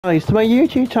Guys, to my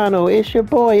YouTube channel, it's your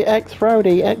boy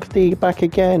XRowdy XD back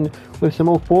again with some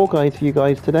more Fall Guys for you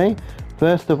guys today.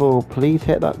 First of all, please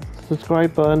hit that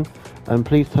subscribe button and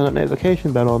please turn that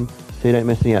notification bell on so you don't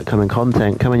miss any upcoming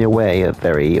content coming your way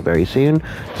very soon.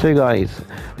 So guys,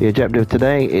 the objective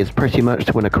today is pretty much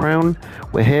to win a crown.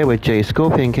 We're here with Jay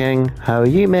Scorpion King. How are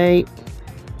you, mate?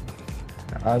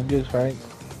 I'm good, thanks.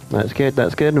 That's good,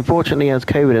 that's good. Unfortunately, he has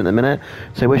COVID at the minute,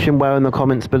 so wish him well in the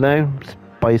comments below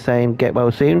by saying get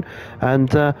well soon.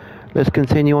 And let's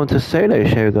continue on to solo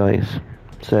show, guys.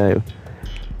 So,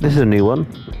 this is a new one.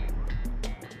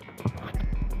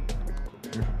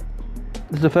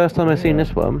 This is the first time I've seen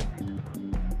this one.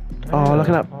 Oh, look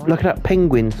at that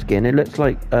penguin skin. It looks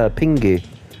like Pingu.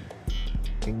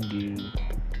 Pingu.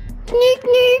 Neek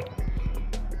neek.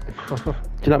 Do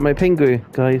you like my Pingu,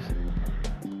 guys?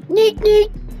 Neek neek.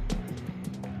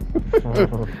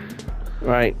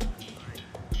 Right.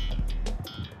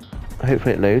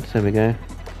 Hopefully it loads. There we go.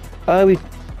 Oh,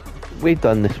 we've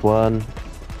done this one.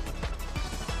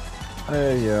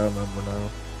 Oh yeah, I remember now.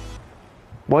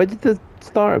 Why did the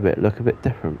start of it look a bit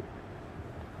different?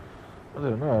 I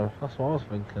don't know. That's what I was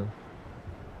thinking.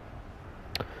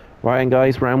 Right, and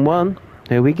guys, round one.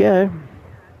 Here we go.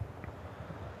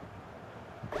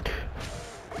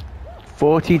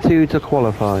 42 to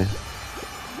qualify.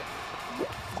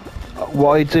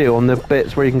 What I do on the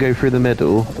bits where you can go through the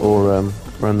middle or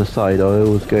around the side, I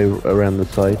always go around the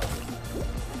side.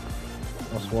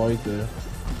 That's what I do.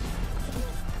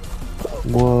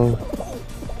 Whoa.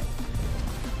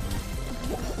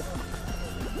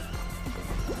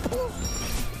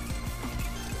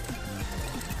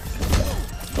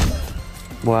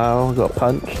 Wow, I got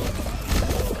punched.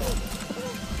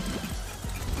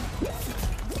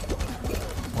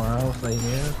 Wow, same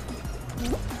here.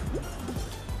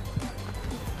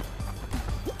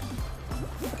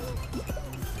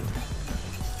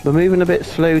 We're moving a bit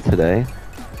slow today.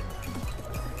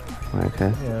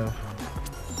 Okay. Yeah.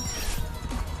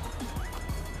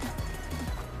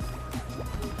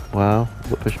 Wow,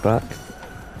 got pushed back.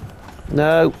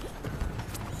 No!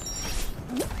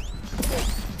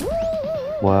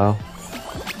 Wow.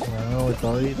 Wow, I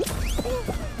died.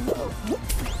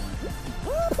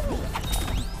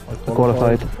 I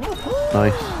Qualified.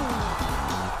 Nice.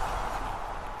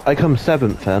 I come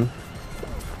 7th then.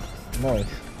 Nice.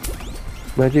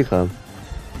 Where'd you come?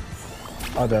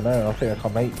 I don't know. I think I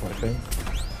come 8th, I think.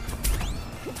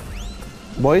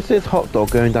 Why is this hot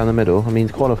dog going down the middle? I mean,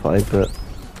 it's qualified, but...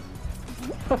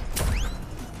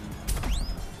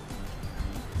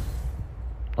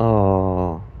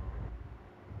 Oh.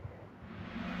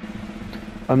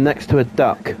 I'm next to a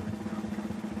duck.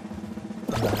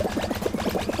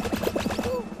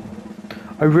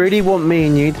 I really want me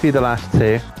and you to be the last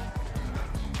two.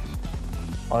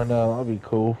 I know, that'd be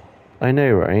cool. I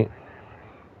know, right?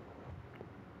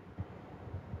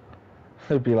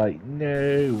 They'd be like,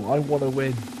 no, I want to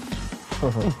win.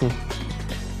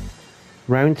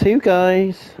 Round 2,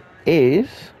 guys, is...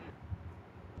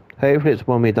 Hopefully it's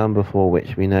one we've done before,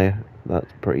 which we know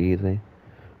that's pretty easy.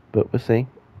 But we'll see.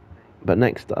 But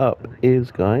next up is,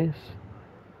 guys...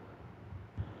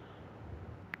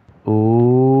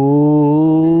 Ooh...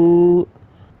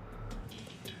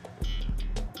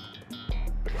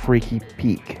 Freaky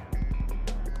Peak.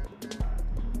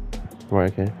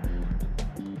 Right, okay.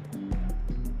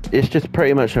 It's just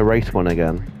pretty much a race one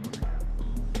again.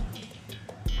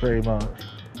 Pretty much.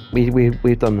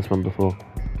 We've done this one before.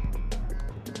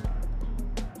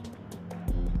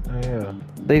 Oh yeah.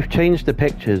 They've changed the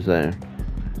pictures though.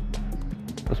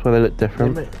 That's why they look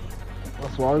different.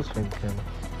 That's what I was thinking.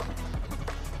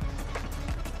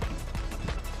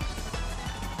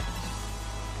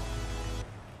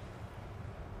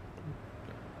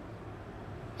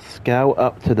 Scout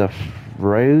up to the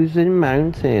frozen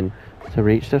mountain to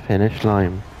reach the finish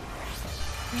line.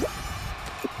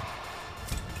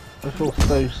 I feel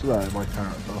so slow, my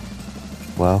character.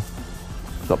 Well,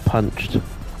 got punched.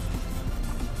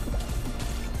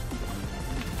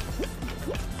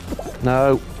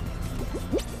 No.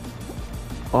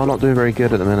 Oh, I'm not doing very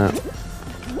good at the minute.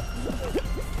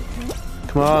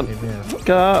 Come on, get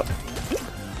up.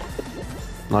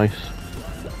 Nice.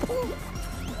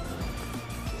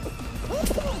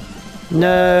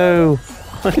 No.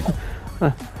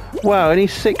 Wow, only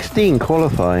 16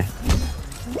 qualify.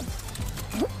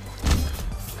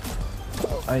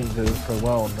 I ain't doing so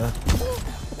well on this.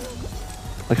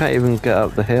 I can't even get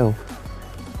up the hill.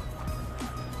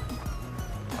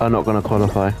 I'm not gonna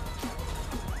qualify.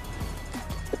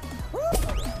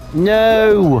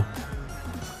 No!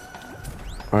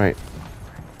 Right.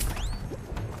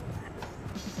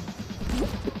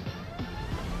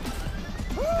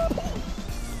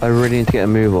 I really need to get a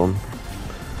move on.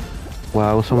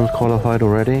 Wow, someone's qualified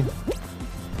already?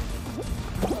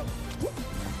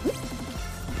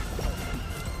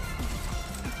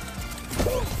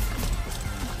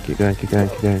 Keep going, keep going,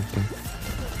 keep going, keep going.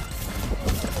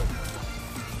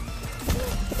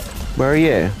 Where are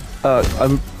you?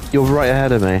 You're right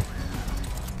ahead of me.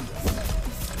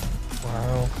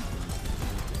 Wow.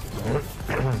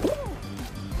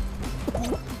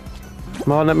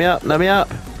 Come on, let me up, let me up.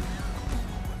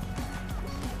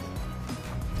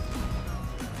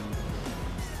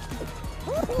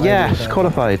 Yes,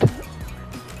 qualified.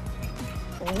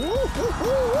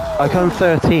 I come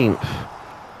 13th.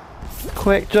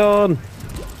 Quick, John.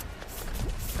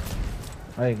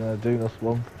 I ain't gonna do this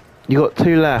one. You got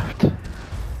 2 left.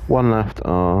 1 left.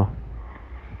 Oh.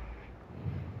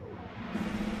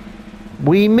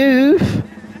 We move.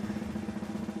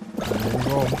 Move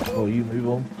on. Or you move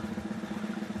on.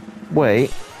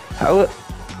 Wait. How?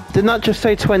 Didn't that just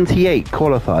say 28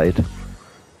 qualified?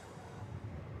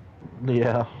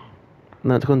 Yeah.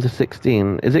 No, it's gone to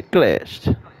 16. Is it glitched?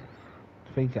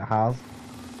 I think it has.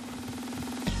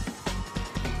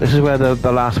 This is where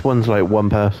the last one's like one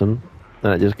person.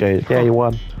 Then it just goes, yeah, you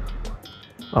won.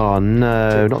 Oh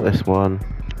no, not this one.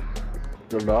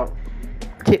 Good luck.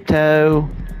 Tiptoe.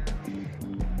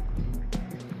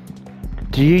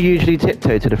 Do you usually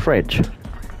tiptoe to the fridge?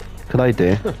 Could I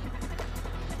do?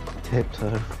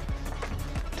 Tiptoe.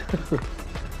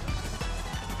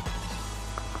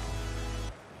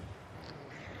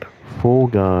 Fall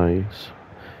Guys.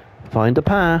 Find a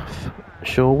path.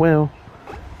 Sure will.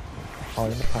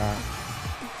 Find the path.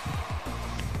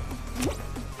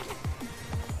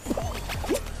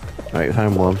 Right,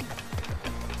 found one.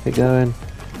 Keep going.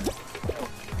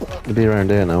 It'll be around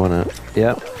here now, won't it?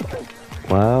 Yep.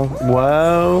 Wow.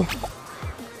 Wow.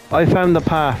 I found the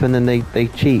path and then they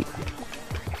cheat.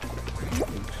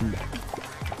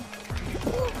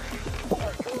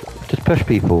 Just push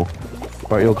people.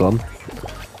 Right, you're gone.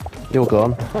 You're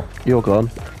gone. You're gone.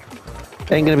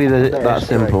 Ain't gonna be that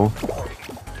simple.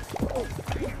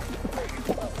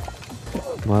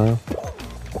 Wow.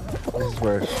 This is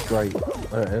where it's straight.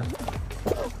 There it is.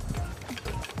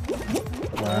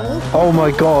 Wow. Oh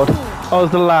my god. I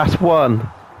was the last one.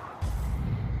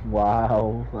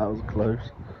 Wow, that was close.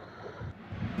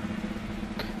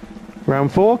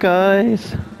 Round 4,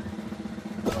 guys.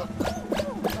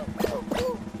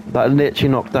 That literally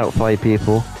knocked out 5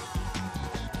 people.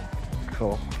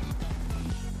 Cool.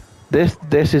 This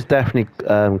is definitely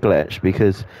glitched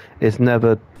because it's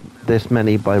never this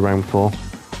many by round 4.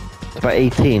 It's about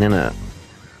 18, isn't it?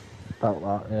 About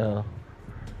that, yeah.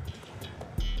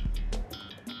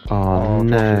 Oh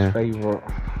no. Josh's favourite.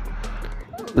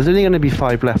 There's only going to be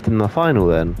 5 left in the final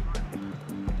then.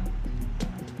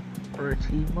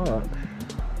 Pretty much.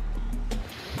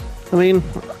 I mean,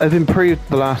 I've improved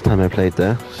the last time I played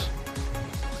this.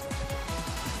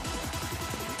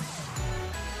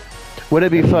 Would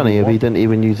it be funny if he didn't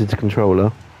even use his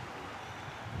controller?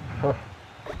 Huh.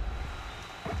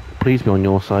 Please be on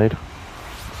your side.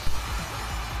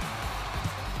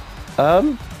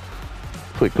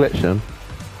 Quick glitch then.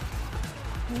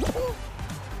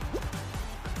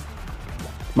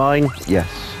 Mine, yes.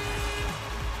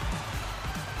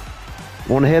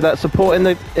 Want to hear that support in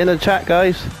the chat,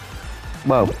 guys?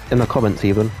 Well, in the comments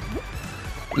even.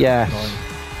 Yes.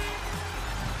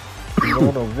 You're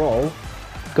on a roll.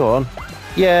 Go on.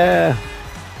 Yeah.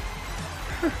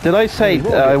 Did I say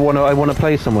I want to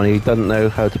play someone who doesn't know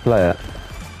how to play it?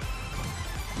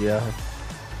 Yeah.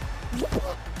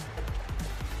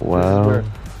 Wow.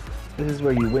 This is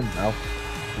where you win now.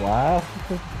 Wow.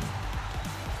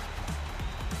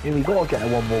 Yeah, we gotta get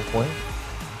 1 more point.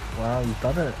 Wow, you've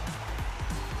done it.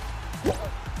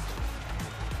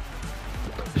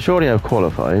 Surely I've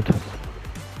qualified.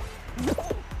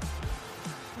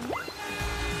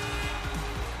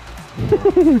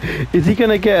 Is he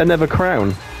gonna get another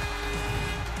crown?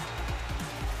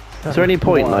 Is there any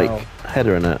point Wow. like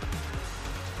headering it?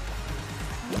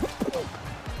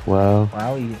 Wow.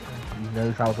 Wow, he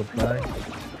knows how to play.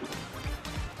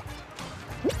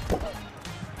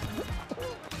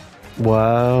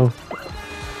 Wow.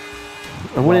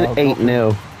 I'm winning Wow,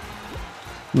 8-0.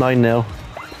 9-0.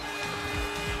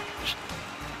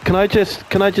 Can I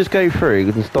just go through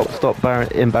and stop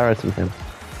embarrassing him?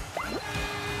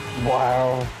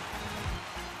 Wow.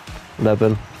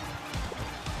 11.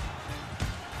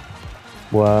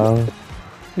 Wow.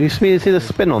 You see the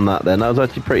spin on that then? That was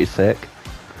actually pretty sick.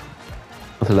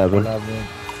 That's 11. 11.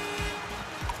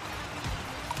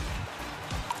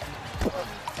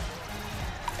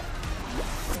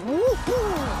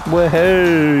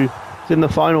 Woohoo! It's in the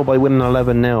final by winning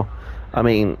 11-0. I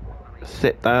mean,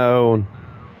 sit down.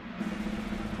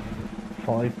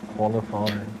 5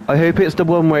 qualifying. I hope it's the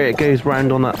one where it goes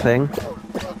round on that thing.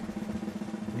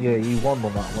 Yeah, you won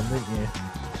on that one, didn't you?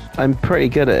 I'm pretty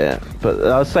good at it, but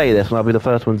I'll say this and I'll be the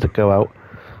first one to go out.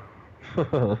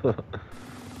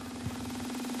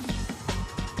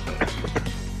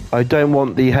 I don't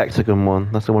want the hexagon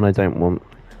one. That's the one I don't want.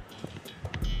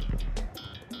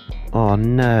 Oh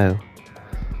no.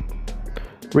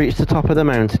 Reach the top of the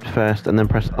mountain first and then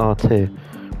press R2,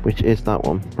 which is that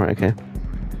one. Right, okay.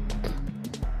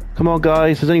 Come on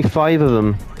guys, there's only 5 of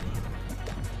them.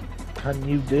 Can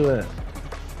you do it?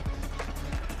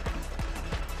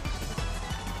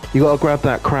 You gotta grab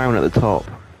that crown at the top.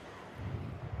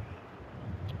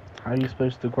 How are you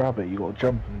supposed to grab it? You gotta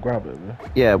jump and grab it.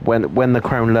 Yeah, when the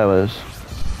crown lowers.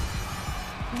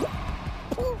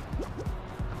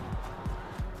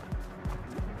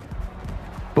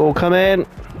 Ball come in.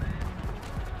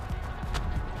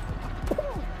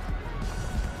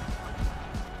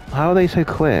 How are they so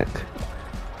quick?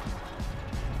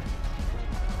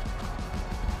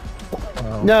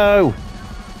 Wow. No!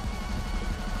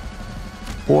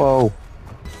 Whoa.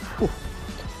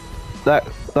 That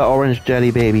orange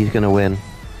jelly baby's gonna win.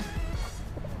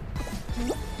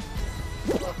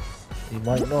 He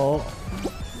might not.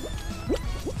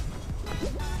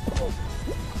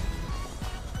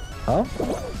 Huh?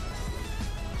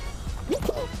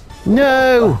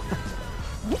 No!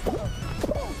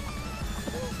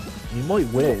 You might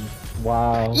win.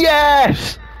 Wow.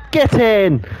 Yes! Get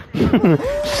in! Sue!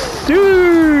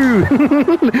 I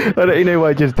don't even know why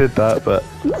I just did that, but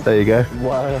there you go.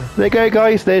 Wow. There you go,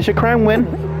 guys. There's your crown win.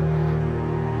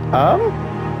 Right.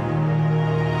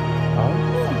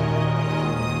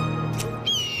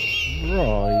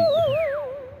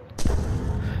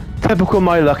 Typical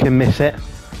my luck and miss it.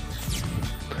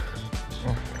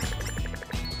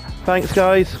 Thanks,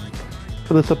 guys,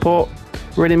 for the support.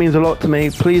 Really means a lot to me.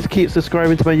 Please keep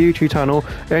subscribing to my YouTube channel.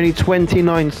 Only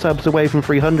 29 subs away from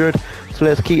 300, so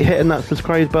let's keep hitting that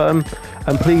subscribe button,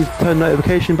 and please turn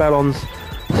notification bell on so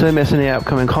you don't miss any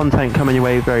upcoming content coming your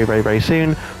way very, very, very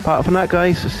soon. Apart from that,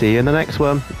 guys, see you in the next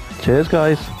one. Cheers,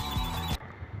 guys.